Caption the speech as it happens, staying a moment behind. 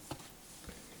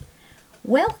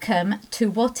Welcome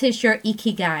to What is Your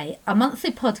Ikigai, a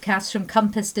monthly podcast from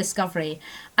Compass Discovery,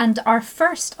 and our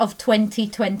first of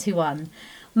 2021.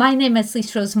 My name is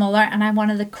Lisa Rose Muller, and I'm one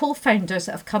of the co-founders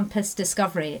of Compass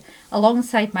Discovery,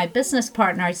 alongside my business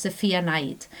partner, Sophia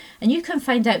Knight. And you can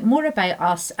find out more about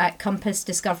us at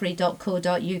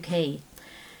compassdiscovery.co.uk.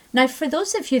 Now, for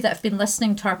those of you that have been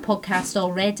listening to our podcast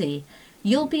already,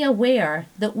 you'll be aware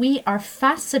that we are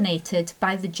fascinated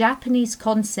by the Japanese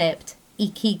concept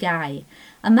Ikigai.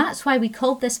 And that's why we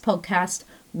called this podcast,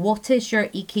 What is Your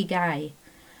Ikigai?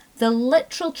 The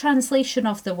literal translation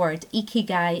of the word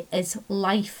Ikigai is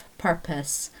life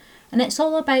purpose. And it's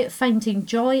all about finding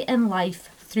joy in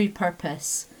life through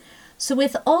purpose. So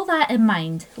with all that in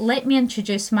mind, let me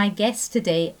introduce my guest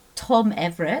today, Tom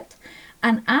Everett,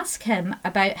 and ask him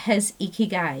about his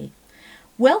Ikigai.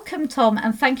 Welcome, Tom,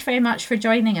 and thank you very much for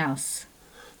joining us.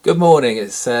 Good morning.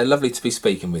 It's lovely to be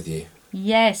speaking with you.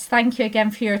 Yes, thank you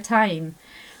again for your time.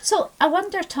 So I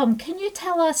wonder, Tom, can you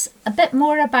tell us a bit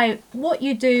more about what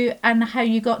you do and how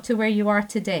you got to where you are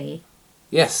today?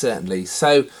 Yes, certainly.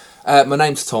 So my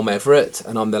name's Tom Everett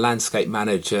and I'm the landscape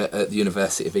manager at the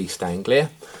University of East Anglia.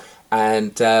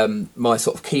 And my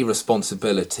sort of key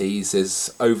responsibilities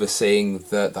is overseeing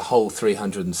the whole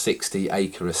 360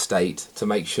 acre estate to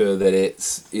make sure that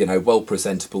it's, well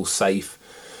presentable, safe,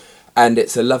 and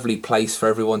it's a lovely place for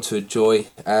everyone to enjoy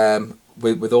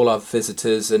with all our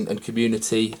visitors and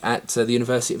community at the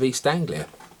University of East Anglia.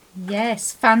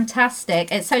 Yes,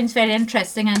 fantastic. It sounds very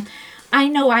interesting. And I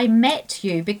know I met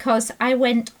you because I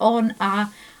went on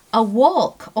a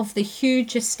walk of the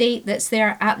huge estate that's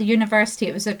there at the university.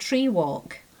 It was a tree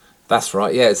walk. That's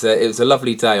right, yeah. It was a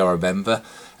lovely day, I remember.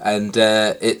 And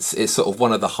it's sort of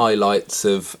one of the highlights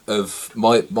of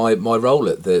my role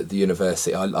at the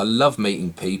university. I love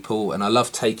meeting people and I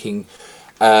love taking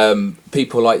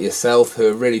people like yourself who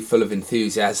are really full of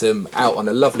enthusiasm out on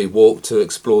a lovely walk to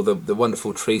explore the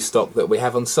wonderful tree stock that we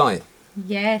have on site.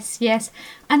 Yes.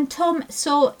 And Tom,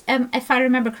 so if I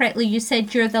remember correctly, you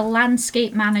said you're the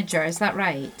landscape manager, is that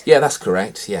right? Yeah, that's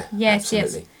correct, yeah. Yes,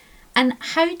 absolutely. yes. And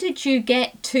how did you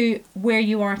get to where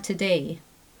you are today?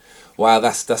 Wow,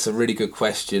 that's a really good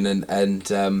question, and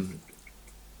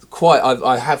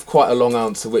I have quite a long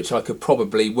answer which I could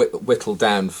probably whittle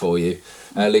down for you,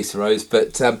 Lisa Rose.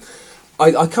 But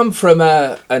I come from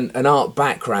an art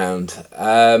background.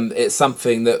 It's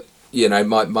something that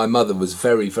my mother was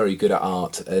very, very good at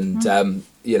art, and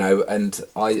and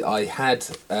I had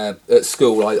at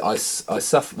school I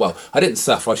suffered. Well, I didn't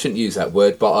suffer. I shouldn't use that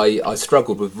word, but I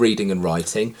struggled with reading and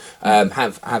writing.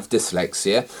 Have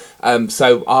dyslexia.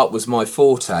 So art was my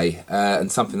forte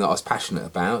and something that I was passionate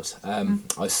about.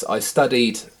 I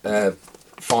studied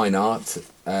fine art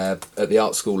at the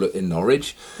art school in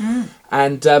Norwich,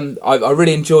 and I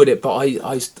really enjoyed it. But I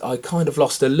kind of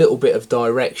lost a little bit of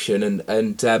direction,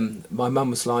 and my mum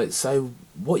was like, "So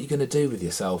what are you going to do with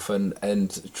yourself?"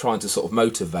 and trying to sort of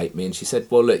motivate me. And she said,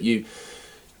 "Well, look, you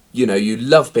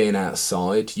love being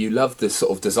outside. You love the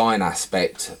sort of design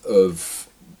aspect of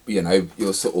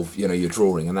your sort of your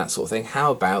drawing and that sort of thing.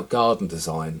 How about garden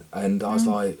design?" And I was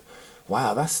like,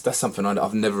 "Wow, that's something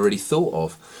I've never really thought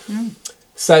of."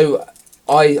 So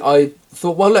I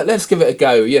thought, well, let's give it a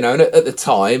go. And at the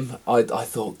time, I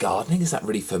thought, gardening, is that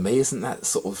really for me? Isn't that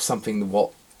sort of something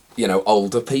what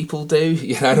older people do?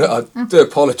 I do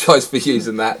apologise for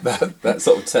using that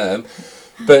sort of term,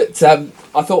 but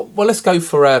I thought, well, let's go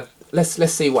for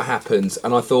let's see what happens.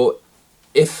 And I thought,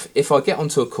 if I get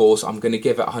onto a course, I'm going to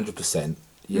give it 100%.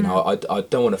 I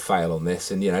don't want to fail on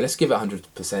this, and let's give it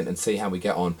 100% and see how we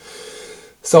get on.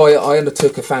 So I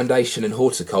undertook a foundation in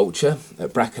horticulture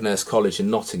at Brackenhurst College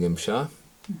in Nottinghamshire,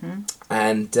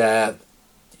 and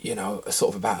sort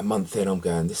of about a month in, I'm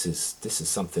going, this is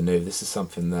something new. This is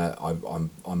something that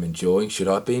I'm enjoying. Should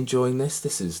I be enjoying this?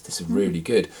 This is really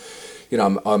good.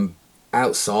 I'm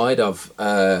outside.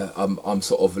 I'm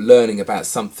sort of learning about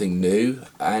something new,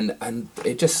 and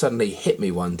it just suddenly hit me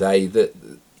one day that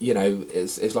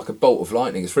it's like a bolt of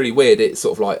lightning. It's really weird. It's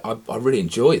sort of like I really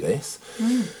enjoy this.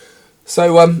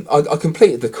 So I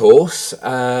completed the course,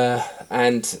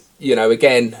 and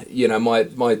again,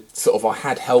 my sort of I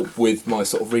had help with my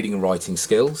sort of reading and writing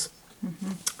skills,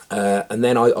 and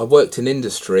then I worked in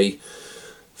industry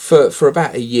for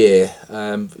about a year.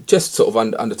 Just sort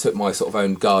of undertook my sort of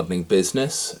own gardening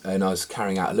business, and I was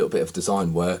carrying out a little bit of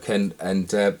design work, and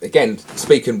again,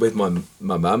 speaking with my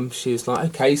mum, she was like,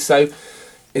 "Okay, so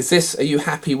are you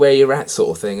happy where you're at,"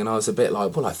 sort of thing? And I was a bit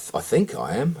like, well, I think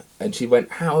I am. And she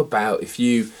went, how about if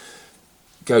you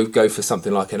go for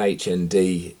something like an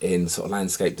HND in sort of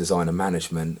landscape design and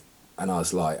management? And I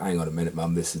was like, hang on a minute,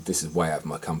 Mum, this is way out of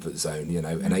my comfort zone. You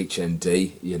know, an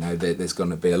HND, you know, there's going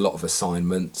to be a lot of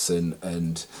assignments,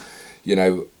 and you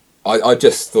know, I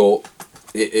just thought,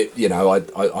 you know,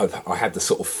 I had the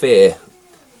sort of fear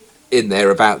in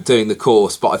there about doing the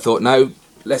course, but I thought, no,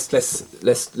 let's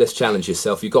challenge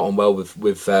yourself. You got on well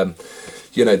with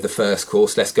you know, the first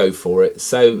course. Let's go for it.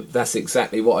 So that's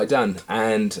exactly what I done.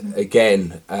 And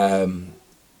again,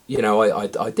 you know,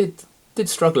 I did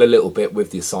struggle a little bit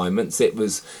with the assignments. It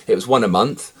was one a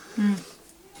month,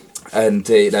 and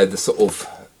you know, the sort of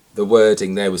the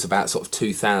wording there was about sort of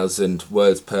 2,000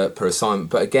 words per assignment.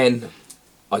 But again,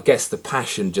 I guess the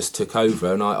passion just took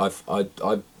over, and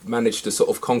I managed to sort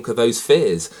of conquer those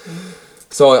fears.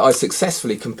 So I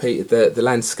successfully completed the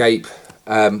landscape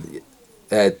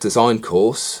design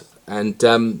course, and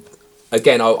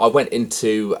again I went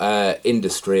into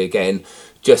industry again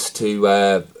just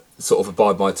to sort of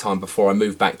abide my time before I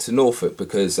moved back to Norfolk,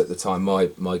 because at the time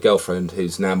my girlfriend,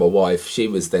 who's now my wife, she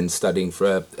was then studying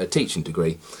for a teaching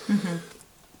degree.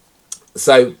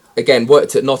 So again,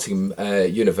 worked at Nottingham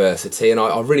University, and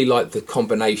I really liked the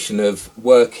combination of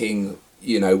working,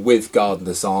 you know, with garden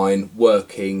design,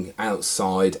 working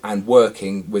outside, and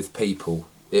working with people.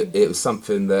 It was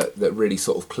something that really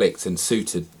sort of clicked and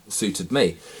suited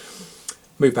me.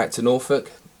 Moved back to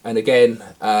Norfolk, and again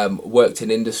worked in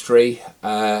industry,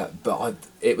 but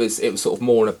it was sort of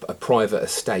more on a private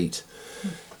estate,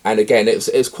 and again it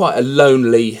was quite a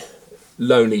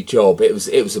lonely job. It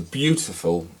was a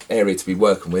beautiful area to be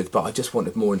working with, but I just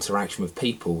wanted more interaction with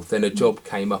people. Then a job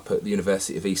came up at the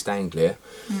University of East Anglia,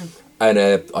 and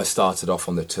I started off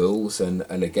on the tools, and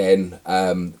again,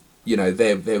 you know,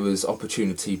 there was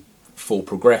opportunity for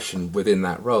progression within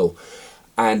that role,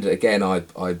 and again I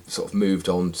sort of moved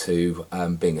on to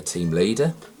being a team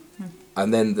leader,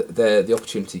 and then the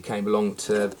opportunity came along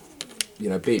to, you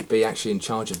know, be actually in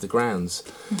charge of the grounds.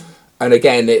 And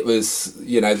again, it was,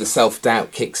 you know, the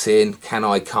self-doubt kicks in. Can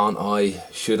I, can't I,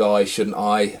 should I, shouldn't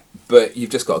I? But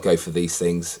you've just got to go for these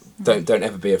things. Don't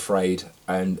ever be afraid.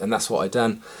 And that's what I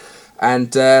done.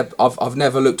 And I've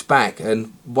never looked back.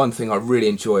 And one thing I really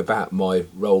enjoy about my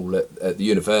role at the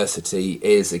university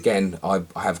is, again, I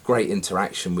have great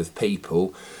interaction with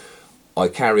people. I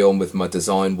carry on with my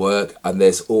design work, and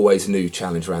there's always a new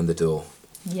challenge around the door.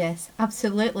 Yes,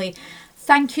 absolutely.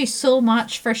 Thank you so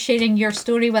much for sharing your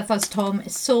story with us, Tom.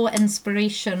 It's so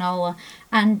inspirational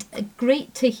and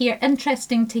great to hear,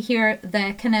 interesting to hear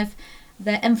the kind of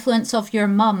the influence of your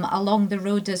mum along the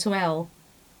road as well.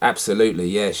 Absolutely,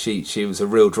 yeah. She was a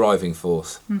real driving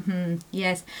force.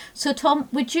 Yes. So, Tom,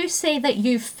 would you say that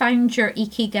you've found your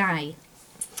Ikigai?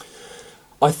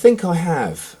 I think I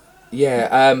have.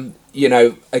 Yeah. You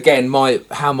know, again,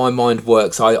 how my mind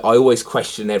works, I always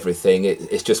question everything.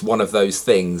 It's just one of those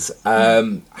things.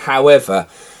 However,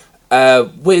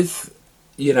 with,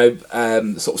 you know,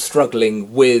 sort of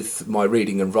struggling with my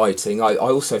reading and writing, I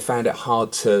also found it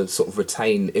hard to sort of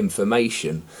retain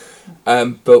information.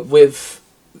 But with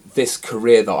this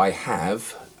career that I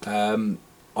have,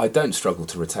 I don't struggle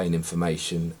to retain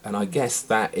information, and I guess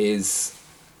that is,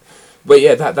 well,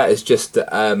 yeah, that is just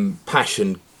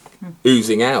passion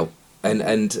oozing out.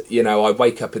 And you know, I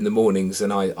wake up in the mornings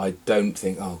and I don't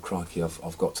think, oh crikey,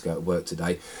 I've got to go to work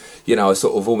today. You know, I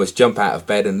sort of almost jump out of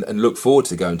bed and look forward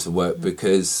to going to work,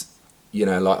 because, you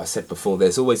know, like I said before,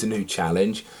 there's always a new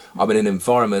challenge. I'm in an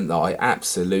environment that I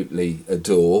absolutely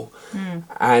adore,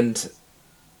 and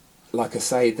like I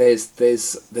say,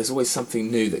 there's always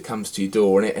something new that comes to your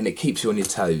door, and it keeps you on your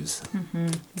toes.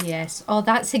 Yes. Oh,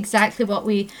 that's exactly what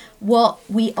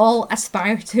we all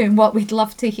aspire to, and what we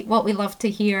love to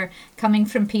hear coming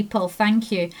from people.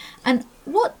 Thank you. And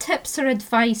what tips or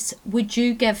advice would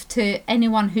you give to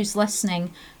anyone who's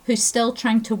listening, who's still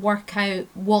trying to work out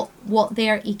what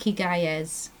their Ikigai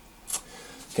is?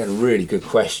 Again, a really good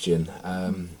question.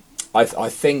 I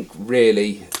think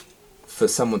really, for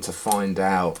someone to find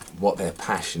out what their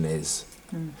passion is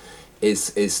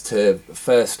to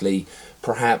firstly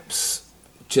perhaps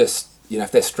just, you know,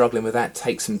 if they're struggling with that,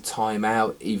 take some time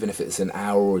out, even if it's an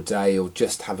hour or a day, or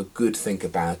just have a good think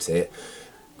about it.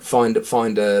 Find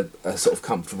a sort of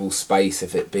comfortable space,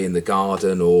 if it be in the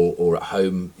garden or at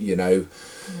home, you know,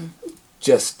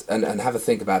 just and have a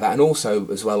think about that. And also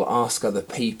as well, ask other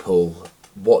people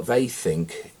what they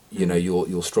think, you know,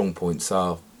 your strong points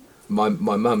are. My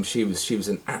mum, she was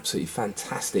an absolutely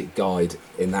fantastic guide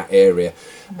in that area,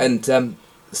 and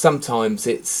sometimes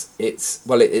it's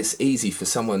easy for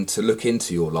someone to look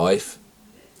into your life,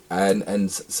 and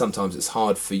sometimes it's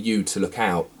hard for you to look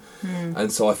out,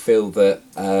 and so I feel that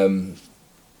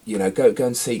go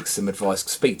and seek some advice.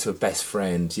 Speak to a best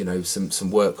friend.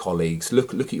 Some work colleagues.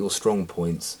 Look at your strong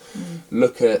points.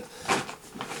 Look at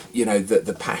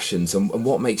the passions and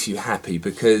what makes you happy.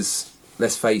 Because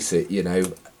let's face it,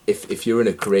 if you're in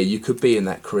a career, you could be in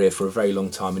that career for a very long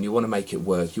time, and you want to make it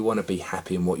work. You want to be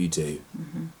happy in what you do.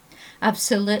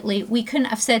 Absolutely. We couldn't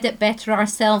have said it better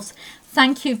ourselves.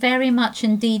 Thank you very much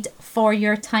indeed for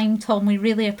your time, Tom. We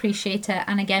really appreciate it.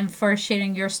 And again, for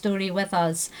sharing your story with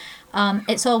us.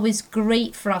 It's always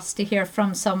great for us to hear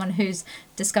from someone who's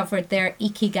discovered their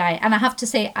Ikigai. And I have to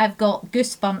say, I've got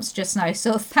goosebumps just now.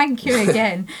 So thank you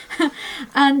again.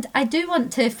 And I do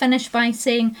want to finish by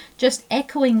saying, just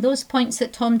echoing those points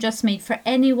that Tom just made for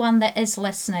anyone that is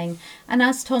listening. And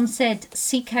as Tom said,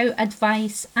 seek out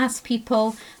advice, ask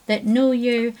people that know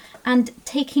you, and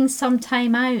taking some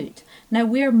time out. Now,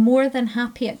 we're more than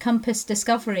happy at Compass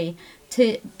Discovery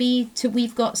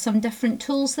we've got some different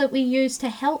tools that we use to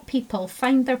help people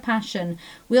find their passion.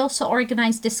 We also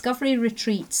organise discovery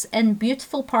retreats in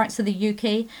beautiful parts of the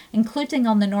UK, including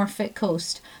on the Norfolk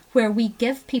coast, where we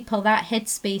give people that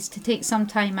headspace to take some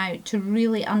time out to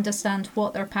really understand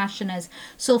what their passion is.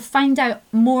 So find out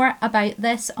more about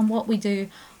this and what we do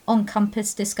on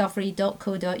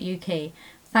compassdiscovery.co.uk.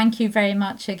 Thank you very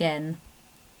much again.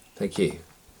 Thank you.